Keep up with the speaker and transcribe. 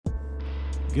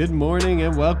Good morning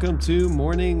and welcome to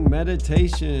Morning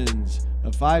Meditations,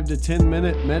 a 5 to 10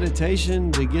 minute meditation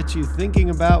to get you thinking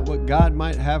about what God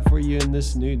might have for you in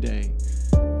this new day.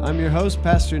 I'm your host,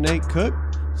 Pastor Nate Cook,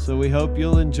 so we hope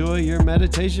you'll enjoy your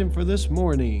meditation for this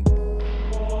morning.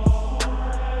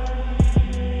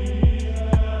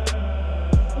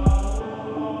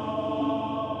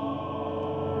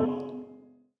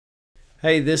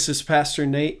 Hey, this is Pastor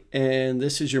Nate, and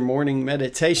this is your morning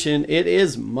meditation. It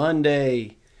is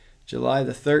Monday, July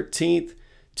the 13th,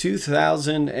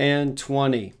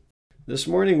 2020. This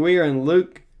morning we are in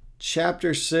Luke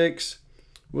chapter 6.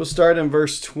 We'll start in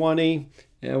verse 20,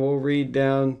 and we'll read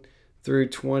down through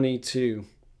 22.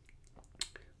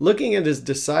 Looking at his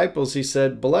disciples, he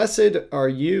said, "Blessed are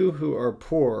you who are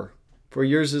poor, for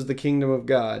yours is the kingdom of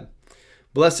God.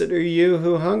 Blessed are you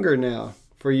who hunger now,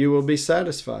 for you will be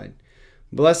satisfied.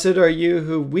 Blessed are you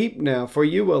who weep now, for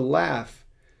you will laugh.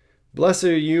 Blessed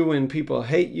are you when people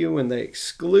hate you, when they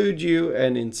exclude you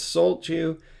and insult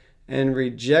you and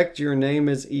reject your name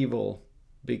as evil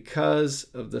because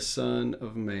of the Son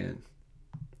of Man."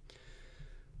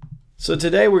 So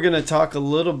today we're going to talk a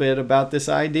little bit about this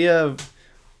idea of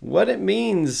what it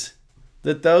means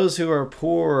that those who are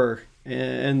poor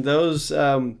and those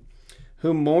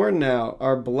who mourn now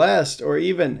are blessed, or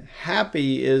even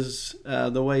happy is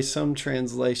the way some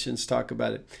translations talk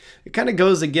about it. It kind of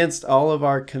goes against all of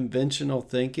our conventional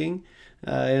thinking.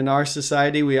 In our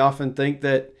society, we often think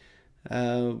that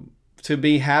to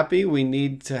be happy, we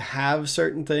need to have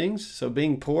certain things. So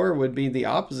being poor would be the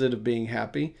opposite of being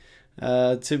happy.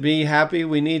 To be happy,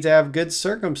 we need to have good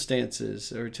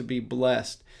circumstances or to be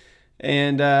blessed.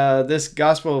 And this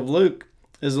Gospel of Luke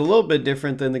is a little bit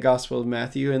different than the Gospel of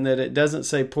Matthew in that it doesn't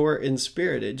say poor in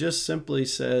spirit. It just simply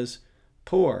says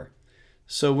poor.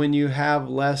 So when you have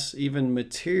less even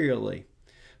materially,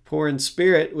 poor in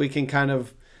spirit, we can kind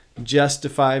of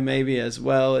justify maybe as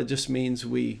well. It just means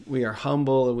we are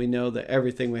humble and we know that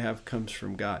everything we have comes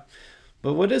from God.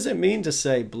 But what does it mean to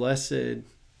say blessed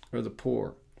are the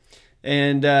poor?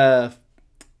 And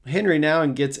Henry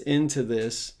Nouwen gets into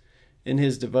this in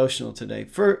his devotional today.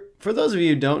 For those of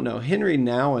you who don't know, Henry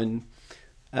Nouwen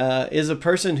is a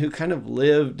person who kind of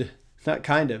lived,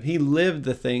 he lived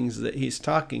the things that he's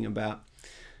talking about.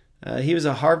 He was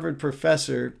a Harvard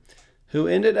professor who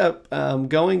ended up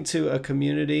going to a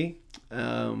community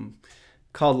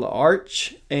called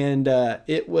L'Arche, and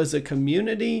it was a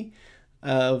community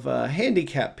of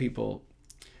handicapped people.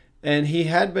 And he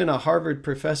had been a Harvard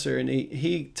professor, and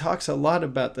he talks a lot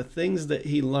about the things that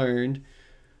he learned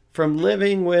from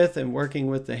living with and working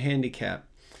with the handicapped.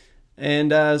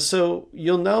 And so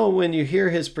you'll know when you hear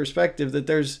his perspective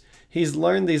that he's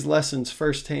learned these lessons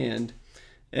firsthand.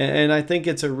 And I think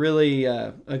it's a really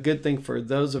a good thing for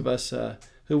those of us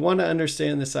who want to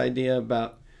understand this idea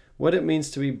about what it means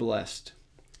to be blessed.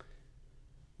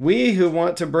 We who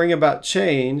want to bring about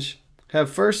change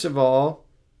have first of all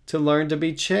to learn to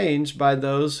be changed by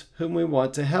those whom we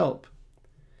want to help.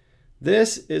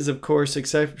 This is, of course,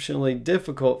 exceptionally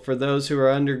difficult for those who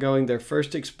are undergoing their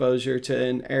first exposure to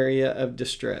an area of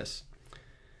distress.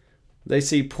 They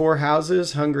see poor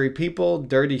houses, hungry people,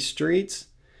 dirty streets.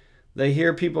 They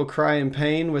hear people cry in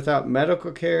pain without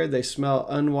medical care. They smell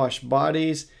unwashed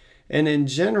bodies, and in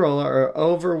general are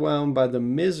overwhelmed by the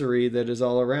misery that is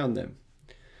all around them.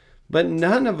 But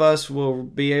none of us will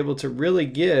be able to really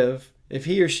give if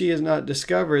he or she has not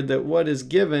discovered that what is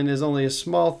given is only a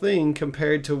small thing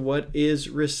compared to what is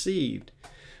received.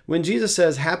 When Jesus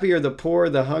says, "Happy are the poor,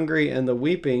 the hungry, and the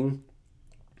weeping,"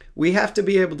 we have to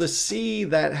be able to see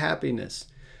that happiness.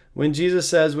 When Jesus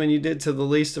says, "When you did to the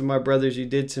least of my brothers, you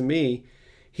did to me,"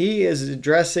 he is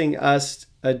addressing us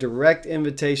a direct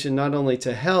invitation not only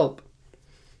to help,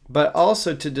 but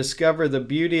also to discover the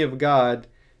beauty of God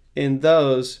in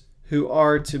those who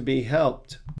are to be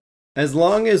helped. As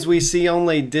long as we see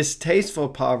only distasteful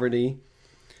poverty,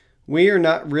 we are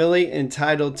not really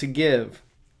entitled to give.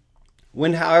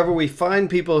 When, however, we find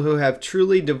people who have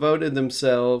truly devoted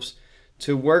themselves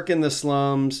to work in the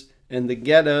slums and the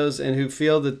ghettos and who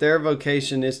feel that their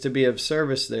vocation is to be of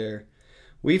service there,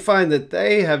 we find that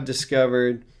they have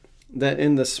discovered that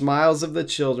in the smiles of the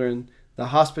children, the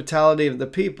hospitality of the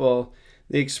people,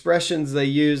 the expressions they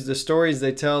use, the stories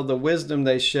they tell, the wisdom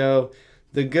they show,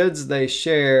 the goods they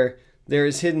share, there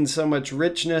is hidden so much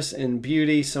richness and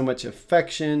beauty, so much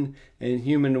affection and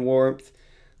human warmth,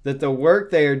 that the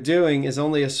work they are doing is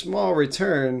only a small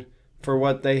return for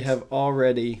what they have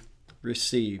already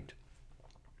received.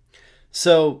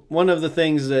 So one of the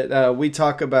things that we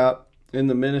talk about in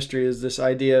the ministry is this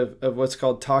idea of what's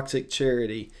called toxic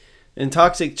charity. And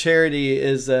toxic charity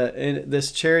is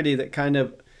this charity that kind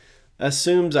of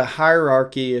assumes a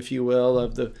hierarchy, if you will,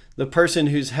 of the person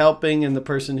who's helping and the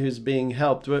person who's being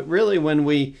helped. But really, when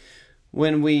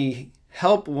we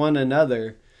help one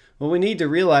another, what we need to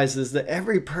realize is that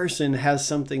every person has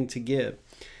something to give.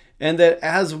 And that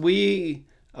as we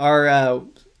are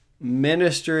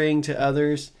ministering to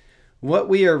others, what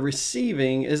we are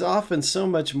receiving is often so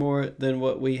much more than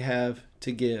what we have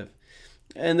to give.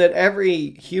 And that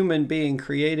every human being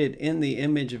created in the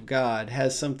image of God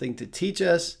has something to teach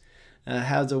us,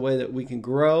 has a way that we can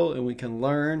grow and we can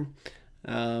learn.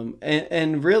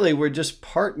 And really, we're just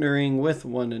partnering with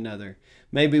one another.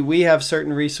 Maybe we have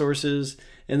certain resources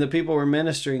and the people we're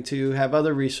ministering to have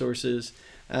other resources.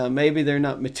 Maybe they're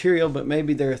not material, but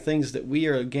maybe there are things that we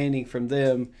are gaining from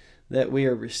them that we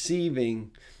are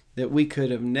receiving that we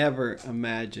could have never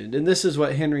imagined. And this is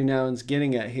what Henry Nouwen's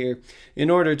getting at here. In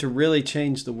order to really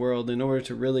change the world, in order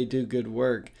to really do good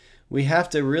work, we have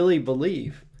to really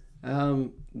believe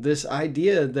this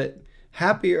idea that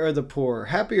happy are the poor,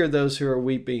 happy are those who are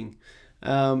weeping,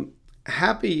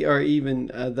 happy are even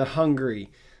the hungry,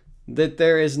 that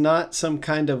there is not some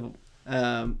kind of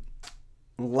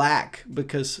lack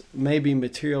because maybe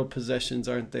material possessions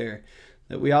aren't there,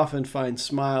 that we often find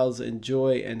smiles and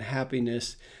joy and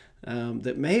happiness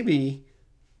that maybe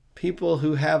people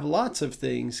who have lots of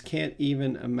things can't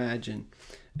even imagine.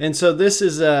 And so this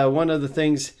is one of the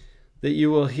things that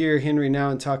you will hear Henry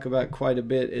Nouwen talk about quite a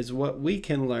bit, is what we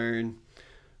can learn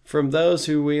from those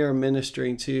who we are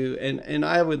ministering to, and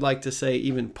I would like to say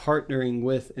even partnering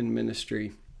with in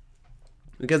ministry.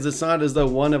 Because it's not as though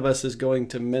one of us is going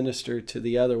to minister to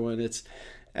the other one. It's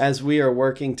as we are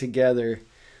working together,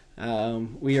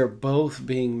 we are both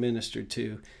being ministered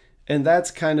to. And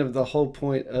that's kind of the whole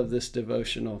point of this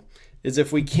devotional, is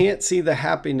if we can't see the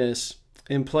happiness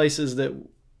in places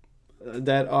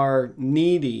that are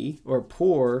needy or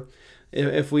poor,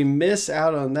 if we miss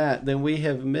out on that, then we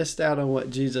have missed out on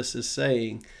what Jesus is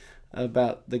saying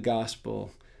about the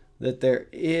gospel, that there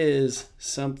is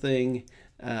something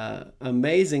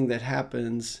amazing that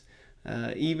happens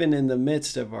even in the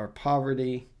midst of our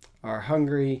poverty, our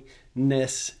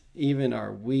hungriness, even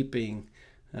our weeping,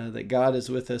 that God is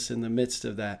with us in the midst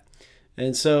of that.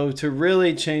 And so to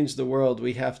really change the world,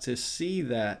 we have to see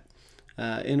that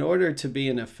in order to be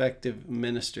an effective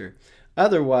minister.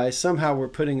 Otherwise, somehow we're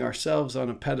putting ourselves on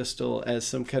a pedestal as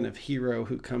some kind of hero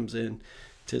who comes in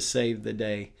to save the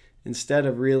day, instead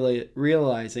of really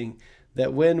realizing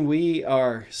that when we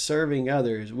are serving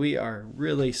others, we are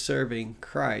really serving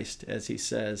Christ, as he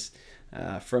says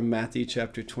from Matthew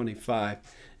chapter 25.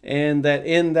 And that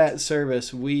in that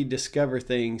service, we discover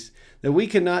things that we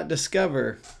cannot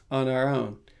discover on our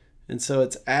own. And so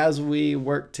it's as we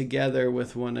work together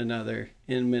with one another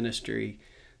in ministry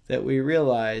that we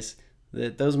realize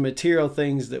that those material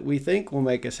things that we think will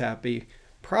make us happy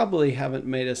probably haven't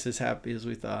made us as happy as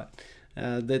we thought.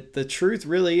 That the truth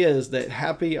really is that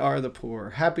happy are the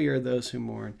poor, happy are those who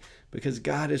mourn, because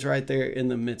God is right there in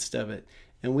the midst of it.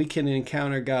 And we can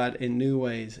encounter God in new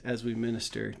ways as we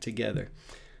minister together.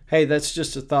 Hey, that's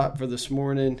just a thought for this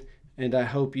morning, and I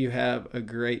hope you have a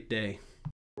great day.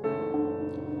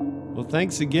 Well,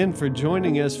 thanks again for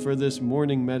joining us for this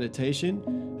morning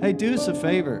meditation. Hey, do us a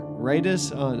favor, rate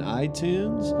us on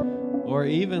iTunes, or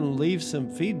even leave some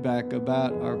feedback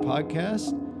about our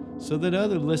podcast so that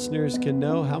other listeners can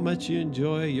know how much you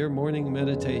enjoy your morning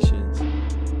meditations.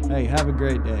 Hey, have a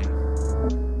great day.